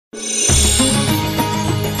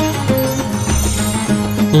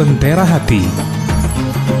Lentera Hati,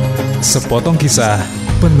 sepotong kisah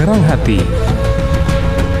penerang hati.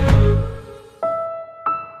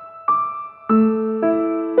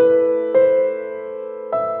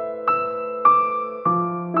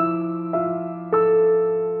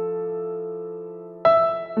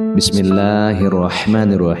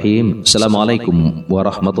 Bismillahirrahmanirrahim. Assalamualaikum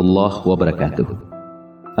warahmatullahi wabarakatuh.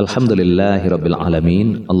 Alhamdulillahirabbil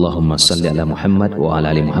alamin. Allahumma shalli ala Muhammad wa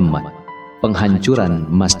ala ali Muhammad. Penghancuran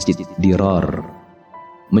Masjid Dhiror.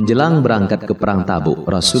 Menjelang berangkat ke perang Tabuk,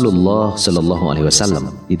 Rasulullah sallallahu alaihi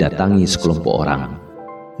wasallam didatangi sekelompok orang.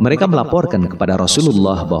 Mereka melaporkan kepada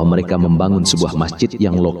Rasulullah bahwa mereka membangun sebuah masjid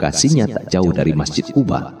yang lokasinya tak jauh dari Masjid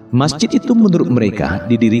Kuba. Masjid itu menurut mereka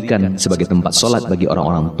didirikan sebagai tempat sholat bagi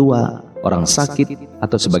orang-orang tua, orang sakit,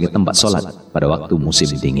 atau sebagai tempat sholat pada waktu musim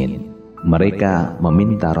dingin. Mereka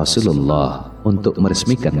meminta Rasulullah untuk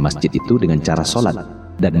meresmikan masjid itu dengan cara sholat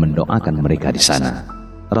dan mendoakan mereka di sana.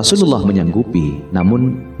 Rasulullah menyanggupi,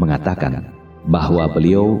 namun mengatakan bahwa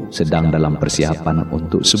beliau sedang dalam persiapan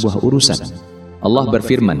untuk sebuah urusan. Allah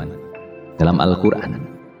berfirman dalam Al-Quran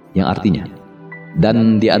yang artinya,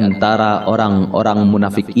 dan di antara orang-orang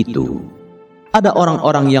munafik itu ada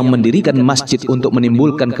orang-orang yang mendirikan masjid untuk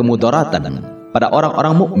menimbulkan kemudaratan pada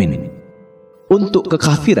orang-orang mukmin, untuk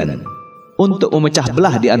kekafiran, untuk memecah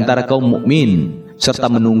belah di antara kaum mukmin, serta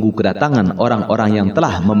menunggu kedatangan orang-orang yang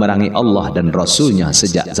telah memerangi Allah dan Rasul-Nya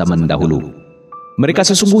sejak zaman dahulu. Mereka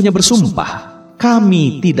sesungguhnya bersumpah,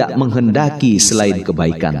 kami tidak menghendaki selain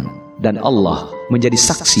kebaikan, dan Allah menjadi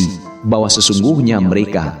saksi bahwa sesungguhnya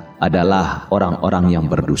mereka adalah orang-orang yang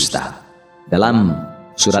berdusta. Dalam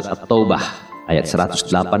surat At-Taubah ayat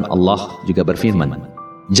 108 Allah juga berfirman,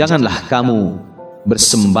 janganlah kamu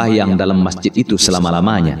bersembahyang dalam masjid itu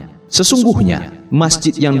selama-lamanya. Sesungguhnya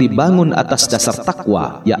masjid yang dibangun atas dasar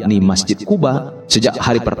takwa, yakni Masjid Kuba, sejak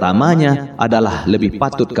hari pertamanya adalah lebih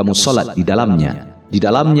patut kamu sholat di dalamnya. Di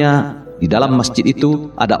dalam masjid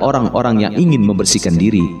itu ada orang-orang yang ingin membersihkan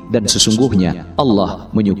diri, dan sesungguhnya Allah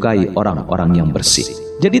menyukai orang-orang yang bersih.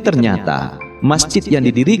 Jadi ternyata masjid yang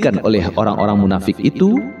didirikan oleh orang-orang munafik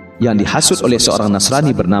itu, yang dihasut oleh seorang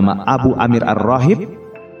Nasrani bernama Abu Amir Ar-Rahib,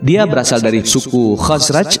 dia berasal dari suku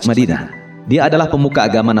Khazraj Madinah. Dia adalah pemuka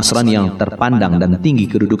agama Nasrani yang terpandang dan tinggi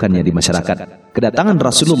kedudukannya di masyarakat. Kedatangan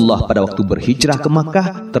Rasulullah pada waktu berhijrah ke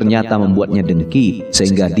Makkah ternyata membuatnya dengki,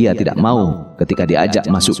 sehingga dia tidak mau ketika diajak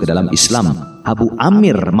masuk ke dalam Islam. Abu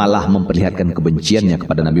Amir malah memperlihatkan kebenciannya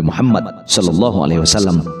kepada Nabi Muhammad sallallahu alaihi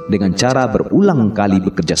wasallam dengan cara berulang kali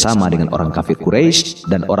bekerja sama dengan orang kafir Quraisy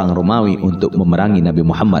dan orang Romawi untuk memerangi Nabi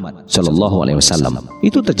Muhammad sallallahu alaihi wasallam.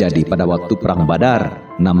 Itu terjadi pada waktu perang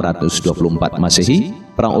Badar 624 Masehi,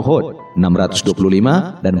 perang Uhud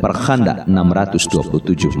 625, dan perang Khandaq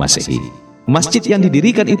 627 Masehi. Masjid yang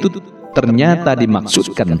didirikan itu ternyata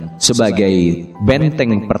dimaksudkan sebagai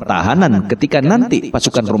benteng pertahanan ketika nanti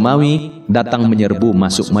pasukan Romawi datang menyerbu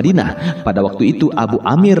masuk Madinah. Pada waktu itu Abu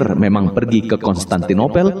Amir memang pergi ke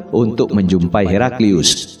Konstantinopel untuk menjumpai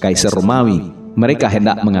Heraklius, kaisar Romawi. Mereka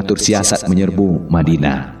hendak mengatur siasat menyerbu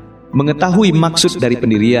Madinah. Mengetahui maksud dari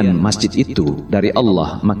pendirian masjid itu dari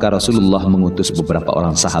Allah, maka Rasulullah mengutus beberapa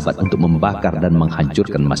orang sahabat untuk membakar dan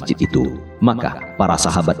menghancurkan masjid itu. Maka para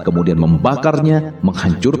sahabat kemudian membakarnya,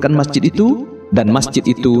 menghancurkan masjid itu, dan masjid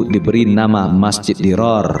itu diberi nama Masjid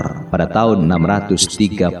Dhiror pada tahun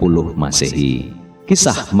 630 Masehi.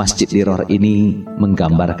 Kisah Masjid Dhiror ini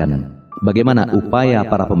menggambarkan bagaimana upaya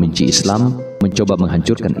para pembenci Islam mencoba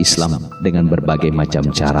menghancurkan Islam dengan berbagai macam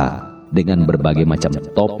cara, dengan berbagai macam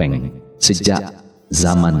topeng sejak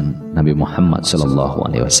zaman Nabi Muhammad SAW.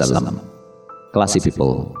 Classy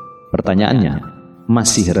people, pertanyaannya,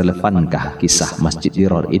 masih relevankah kisah Masjid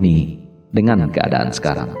Dhiror ini dengan keadaan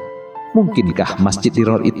sekarang? Mungkinkah Masjid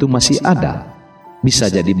Dhiror itu masih ada?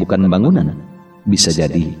 Bisa jadi bukan bangunan, bisa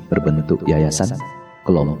jadi berbentuk yayasan,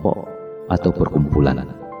 kelompok, atau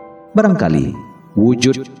perkumpulan. Barangkali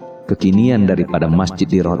wujud kekinian daripada Masjid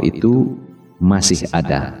Dhiror itu masih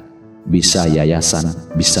ada. Bisa yayasan,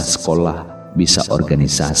 bisa sekolah, bisa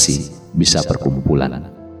organisasi, bisa perkumpulan.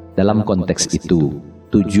 Dalam konteks itu,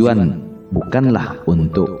 tujuan bukanlah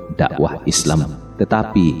untuk dakwah Islam,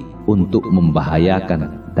 tetapi untuk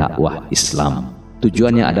membahayakan dakwah Islam.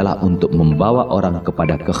 Tujuannya adalah untuk membawa orang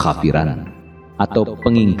kepada kekafiran atau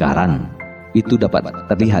pengingkaran. Itu dapat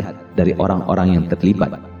terlihat dari orang-orang yang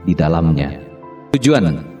terlibat di dalamnya.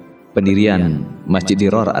 Tujuan pendirian Masjid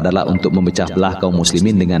Dhiror adalah untuk memecah belah kaum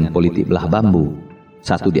muslimin dengan politik belah bambu.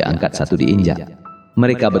 Satu diangkat, satu diinjak.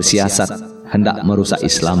 Mereka bersiasat hendak merusak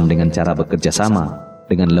Islam dengan cara bekerja sama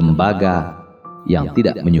dengan lembaga yang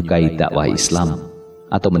tidak menyukai dakwah Islam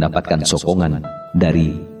atau mendapatkan sokongan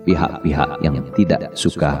dari pihak-pihak yang tidak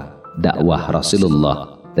suka dakwah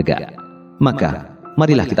Rasulullah tegak. Maka,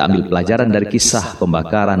 marilah kita ambil pelajaran dari kisah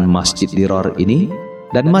pembakaran Masjid Dhiror ini,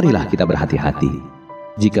 dan marilah kita berhati-hati.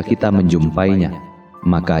 Jika kita menjumpainya,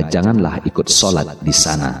 maka janganlah ikut sholat di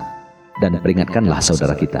sana, dan peringatkanlah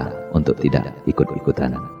saudara kita untuk tidak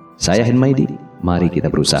ikut-ikutan. Saya Hinmaidi, mari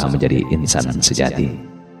kita berusaha menjadi insan sejati.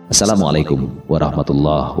 Assalamualaikum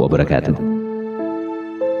warahmatullahi wabarakatuh.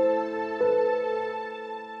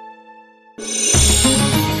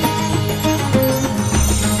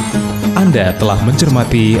 Anda telah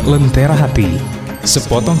mencermati Lentera Hati,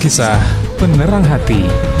 sepotong kisah penerang hati.